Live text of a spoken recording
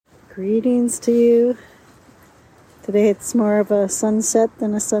Greetings to you. Today it's more of a sunset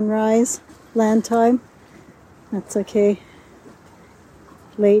than a sunrise land time. That's okay.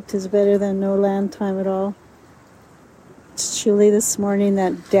 Late is better than no land time at all. It's chilly this morning,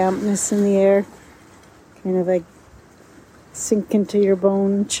 that dampness in the air. Kind of like sink into your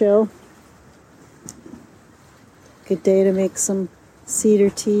bone chill. Good day to make some cedar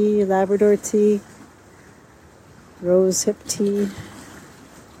tea, Labrador tea, rose hip tea.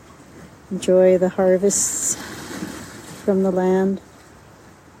 Enjoy the harvests from the land.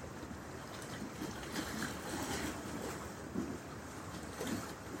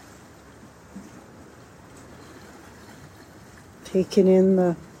 Taking in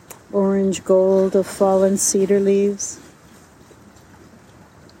the orange gold of fallen cedar leaves.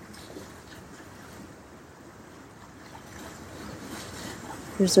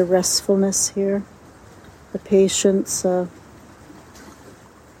 There's a restfulness here, a patience,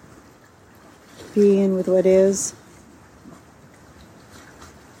 being with what is.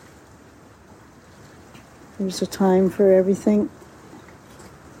 There's a time for everything.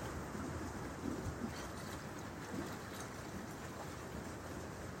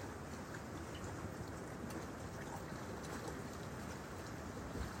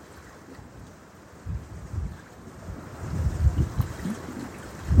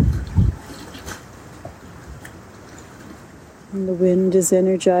 And the wind is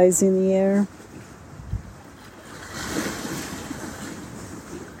energizing the air.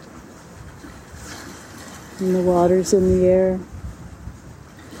 And the water's in the air.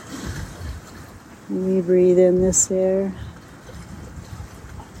 And we breathe in this air,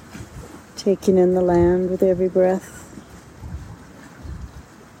 taking in the land with every breath.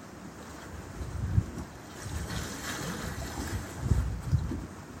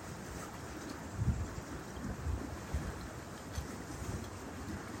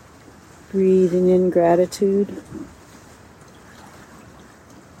 Breathing in gratitude.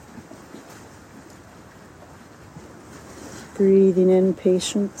 Breathing in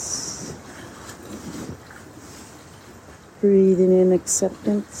patience. Breathing in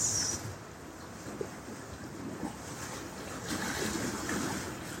acceptance.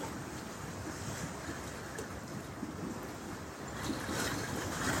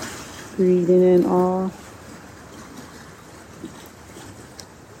 Breathing in awe.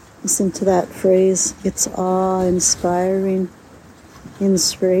 Listen to that phrase. It's awe-inspiring.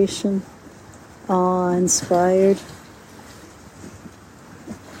 Inspiration. Awe-inspired.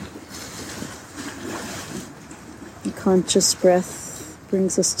 Conscious breath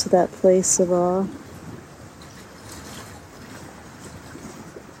brings us to that place of awe.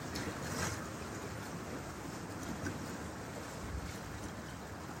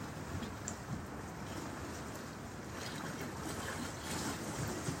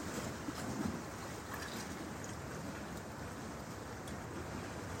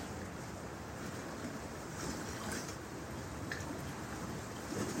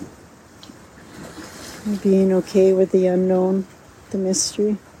 Being okay with the unknown, the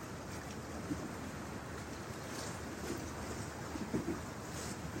mystery.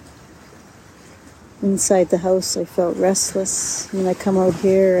 Inside the house, I felt restless. When I come out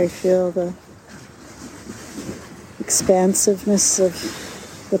here, I feel the expansiveness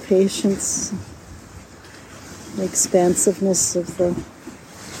of the patience, the expansiveness of the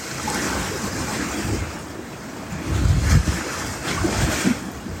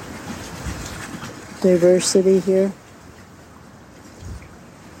diversity here.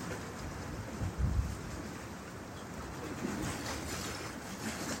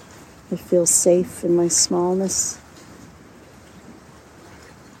 I feel safe in my smallness.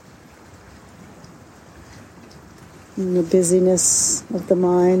 In the busyness of the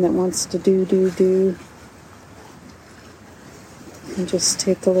mind that wants to do. And just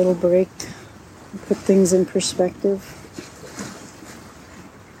take a little break and put things in perspective.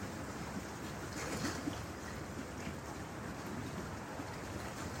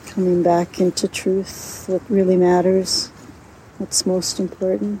 Coming back into truth, what really matters, what's most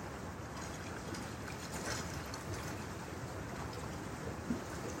important.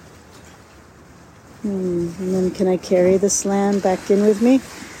 And then can I carry this land back in with me,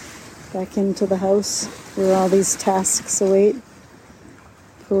 back into the house where all these tasks await,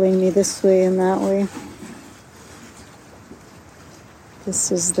 pulling me this way and that way.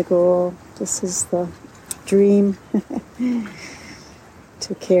 This is the goal, this is the dream.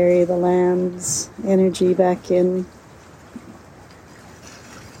 To carry the land's energy back in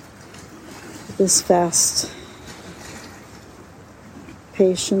this vast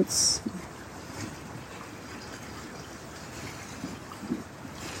patience,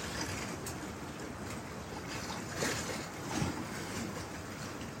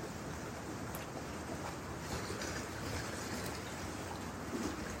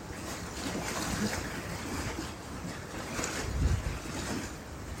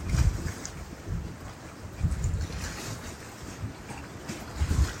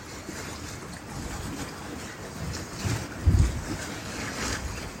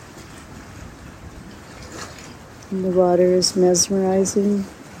 And the water is mesmerizing.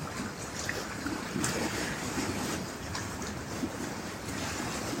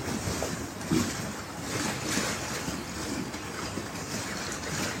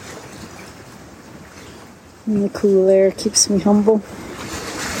 And the cool air keeps me humble.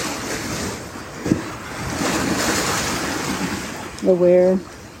 Aware.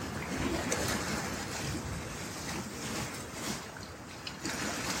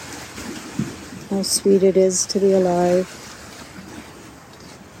 How sweet it is to be alive.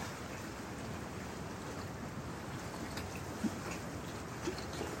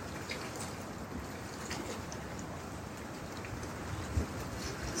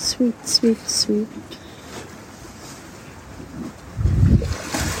 Sweet, sweet, sweet.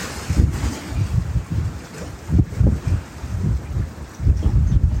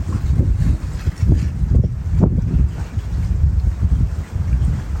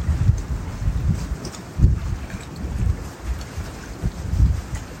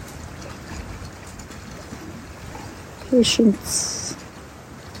 Patience.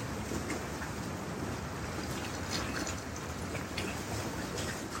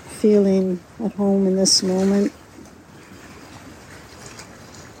 Feeling at home in this moment.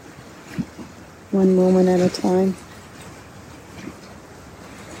 One moment at a time.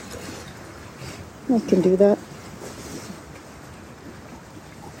 I can do that.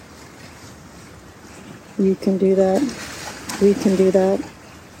 You can do that. We can do that.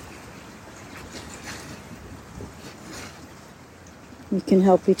 We can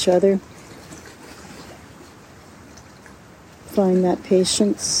help each other find that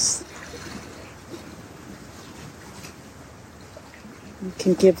patience. We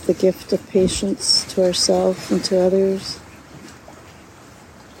can give the gift of patience to ourselves and to others.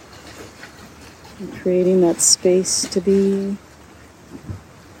 And creating that space to be.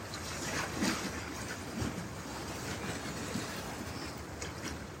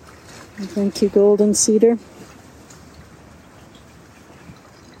 And thank you, Golden Cedar.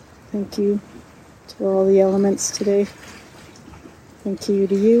 Thank you to all the elements today. Thank you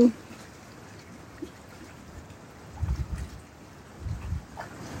to you.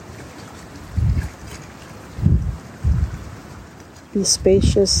 Be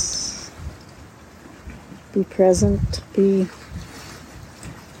spacious. Be present. Be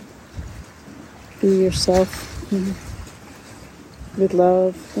yourself with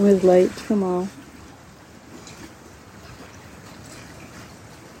love and with light from all.